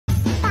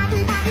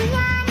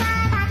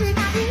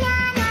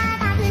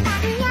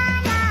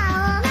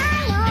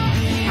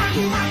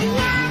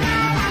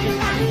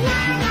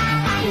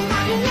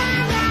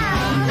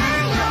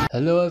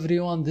Hello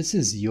everyone, this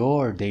is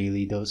your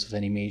daily dose of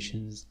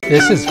animations.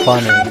 This is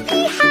funny.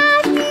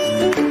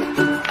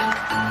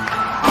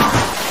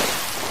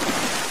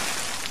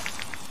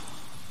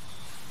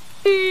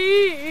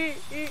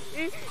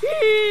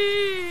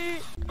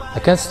 I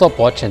can't stop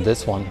watching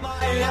this one.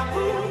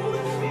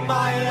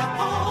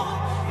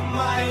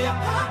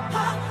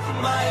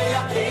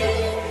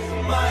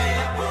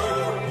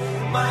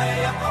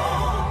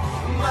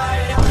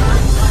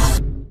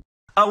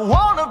 I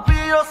wanna be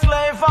your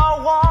slave, I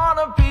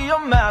wanna be your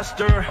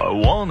master. I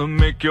wanna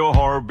make your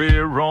heart beat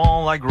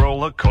wrong like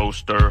roller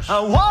coasters. I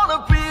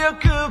wanna be a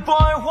good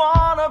boy,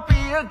 wanna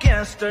be a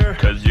gangster.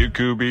 Cause you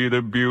could be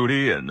the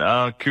beauty and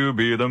I could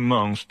be the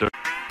monster.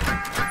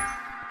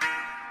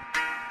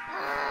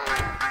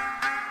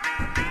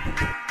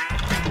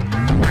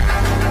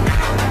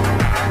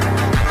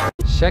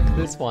 Check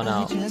this one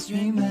out. I just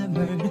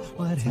remembered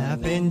what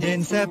happened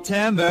in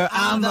September.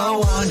 I'm the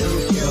one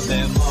who killed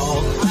them all.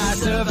 I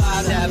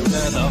survived after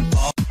the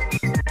fall.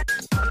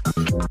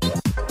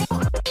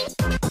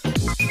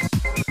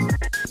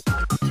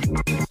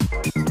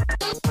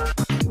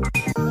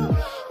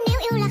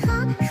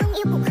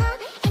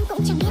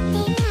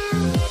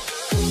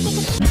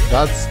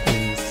 That's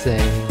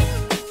insane.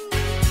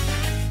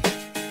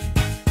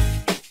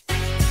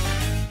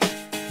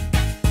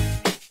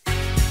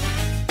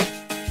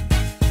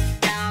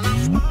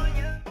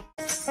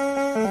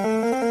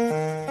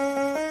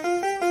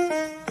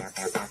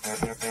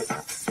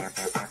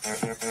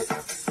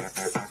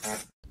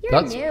 You're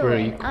That's new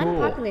pretty and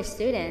cool. unpopular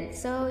student,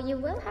 so you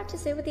will have to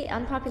sit with the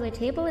unpopular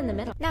table in the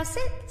middle. Now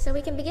sit, so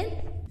we can begin.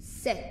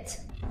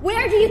 Sit.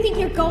 Where do you think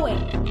you're going?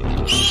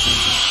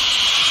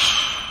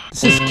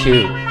 This is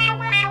cute.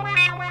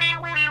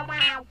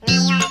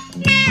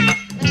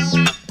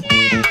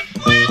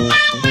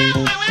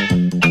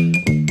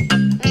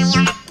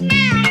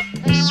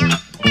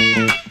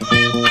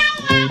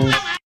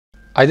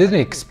 I didn't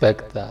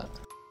expect that.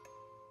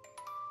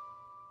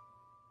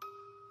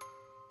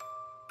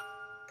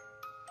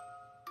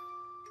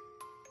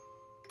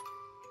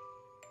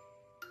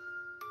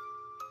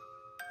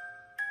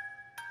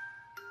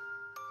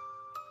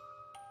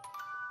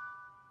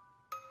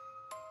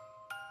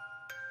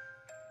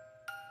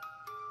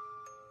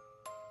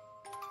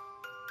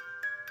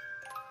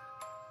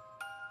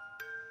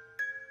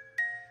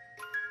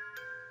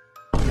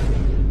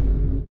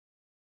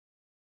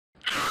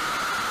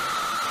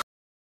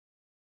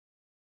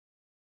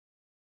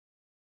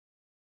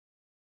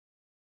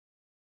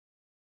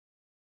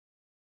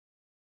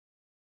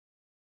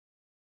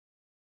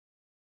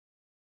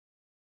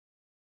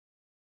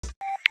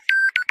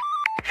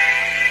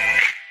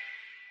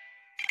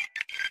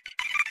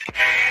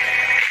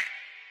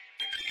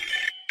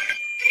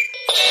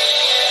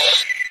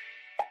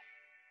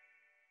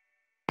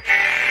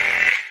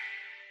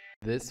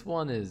 This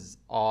one is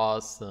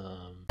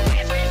awesome.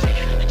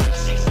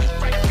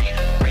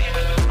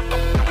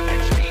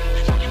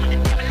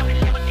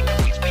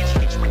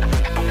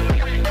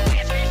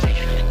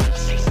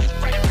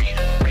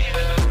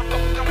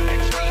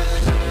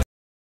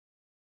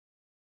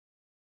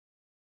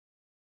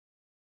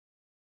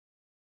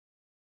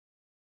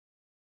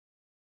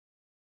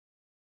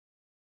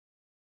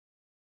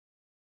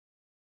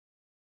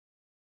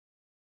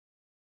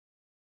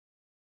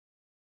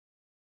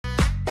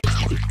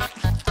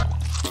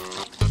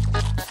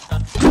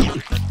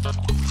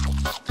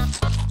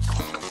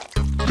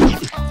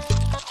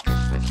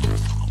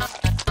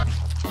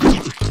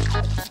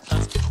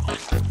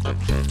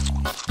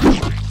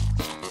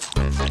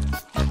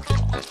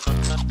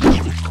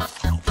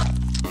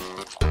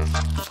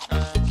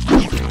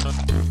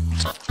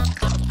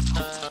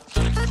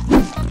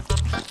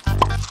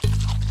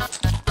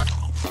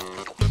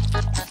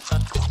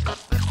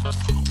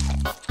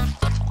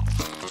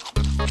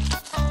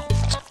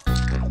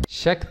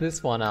 Check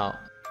this one out.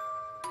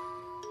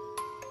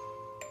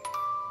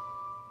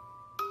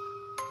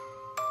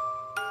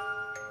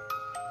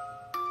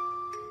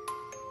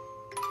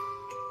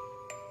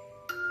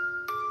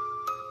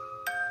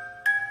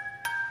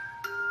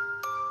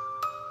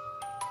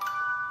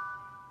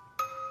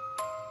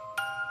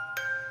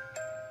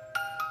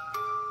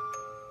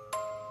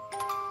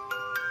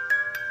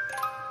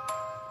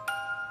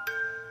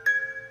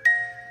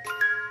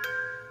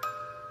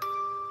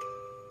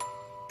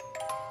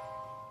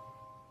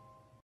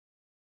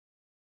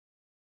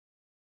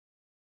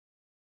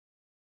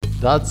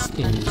 That's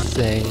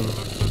insane.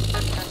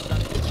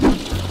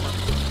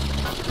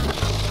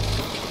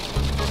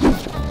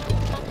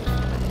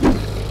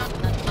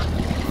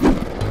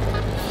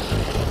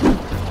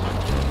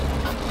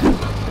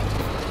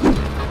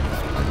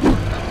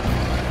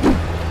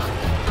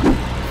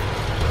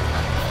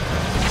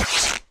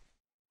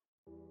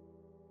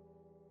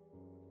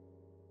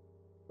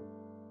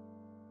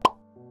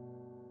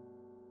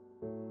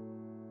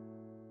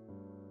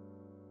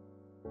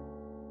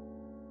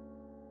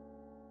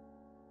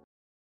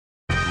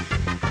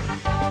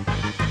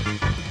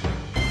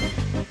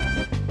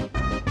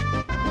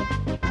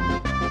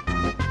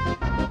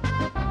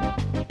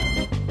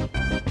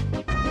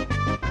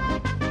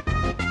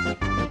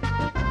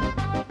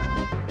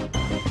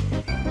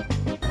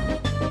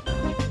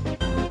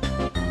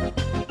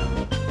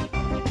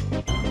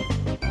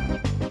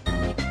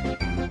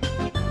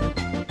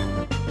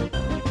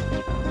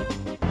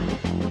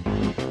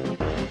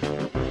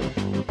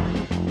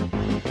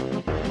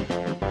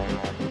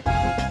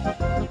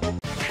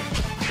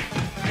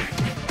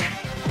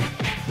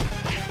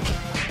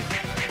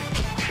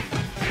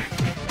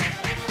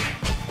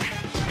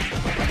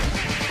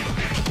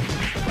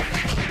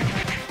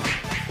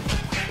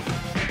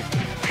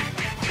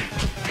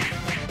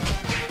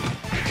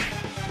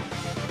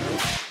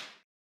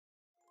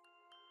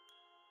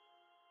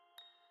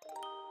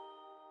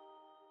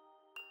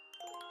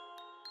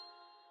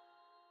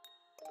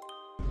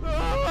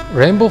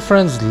 Rainbow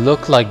friends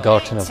look like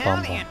Garten of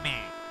Banban.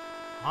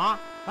 Huh?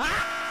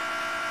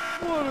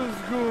 What is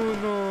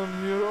going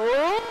on here?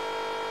 Oh!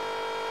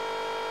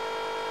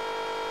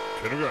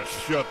 Can you guys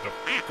shut the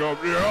f***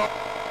 up here?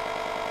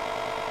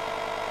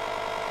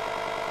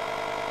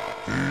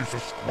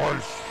 Jesus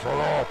Christ, shut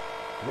up!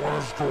 What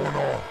is going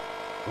on?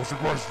 What's you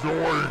guys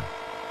doing?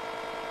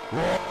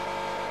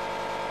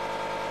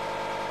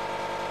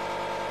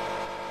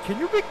 Can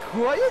you be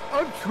quiet?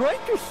 I'm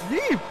trying to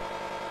sleep!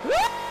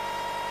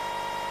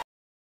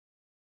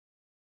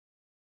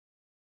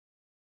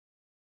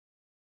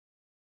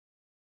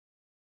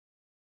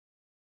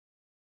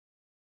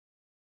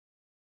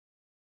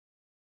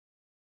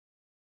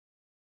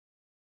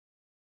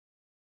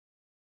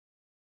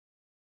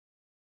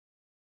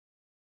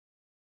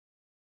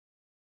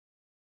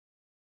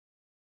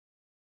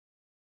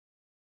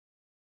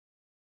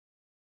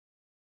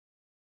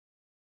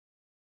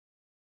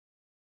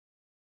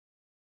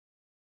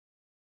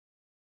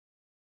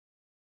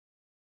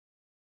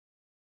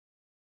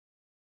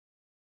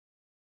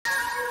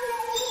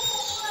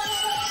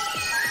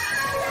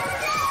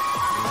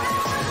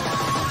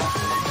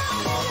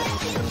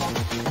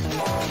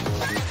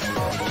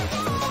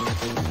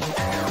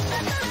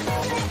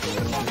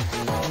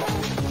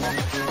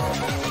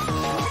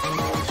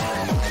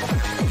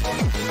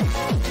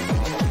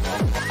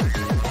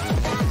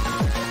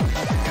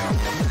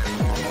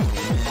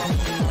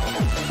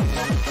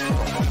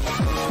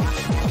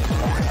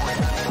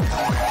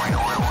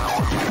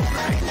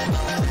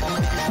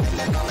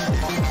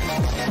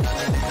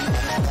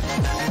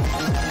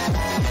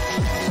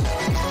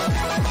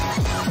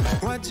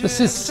 This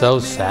is so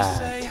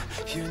sad.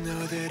 You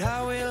know that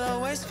I will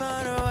always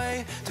find a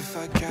way to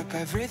fuck up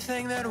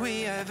everything that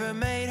we ever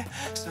made.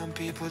 Some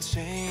people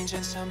change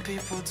and some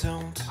people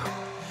don't.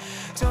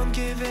 Don't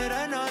give it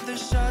another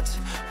shot.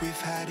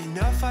 We've had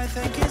enough, I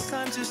think it's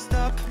time to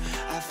stop.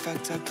 I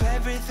fucked up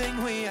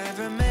everything we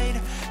ever made.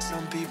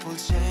 Some people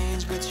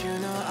change, but you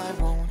know I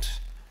won't.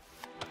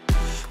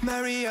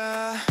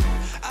 Maria,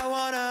 I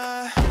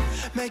wanna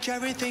make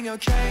everything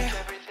okay.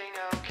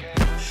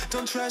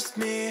 Don't trust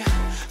me,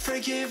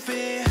 forgive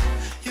me,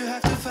 you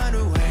have to find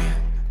a way.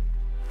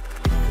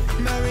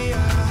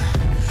 Maria,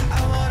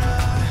 I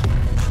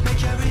wanna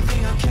make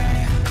everything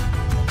okay.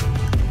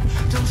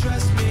 Don't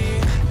trust me,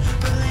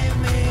 believe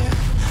me,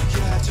 you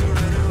have to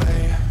run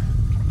away.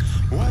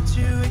 What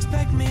do you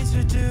expect me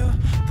to do?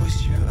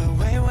 Push you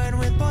away when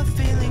we're both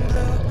feeling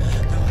blue.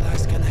 No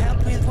lies can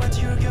help with what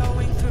you're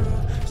going through.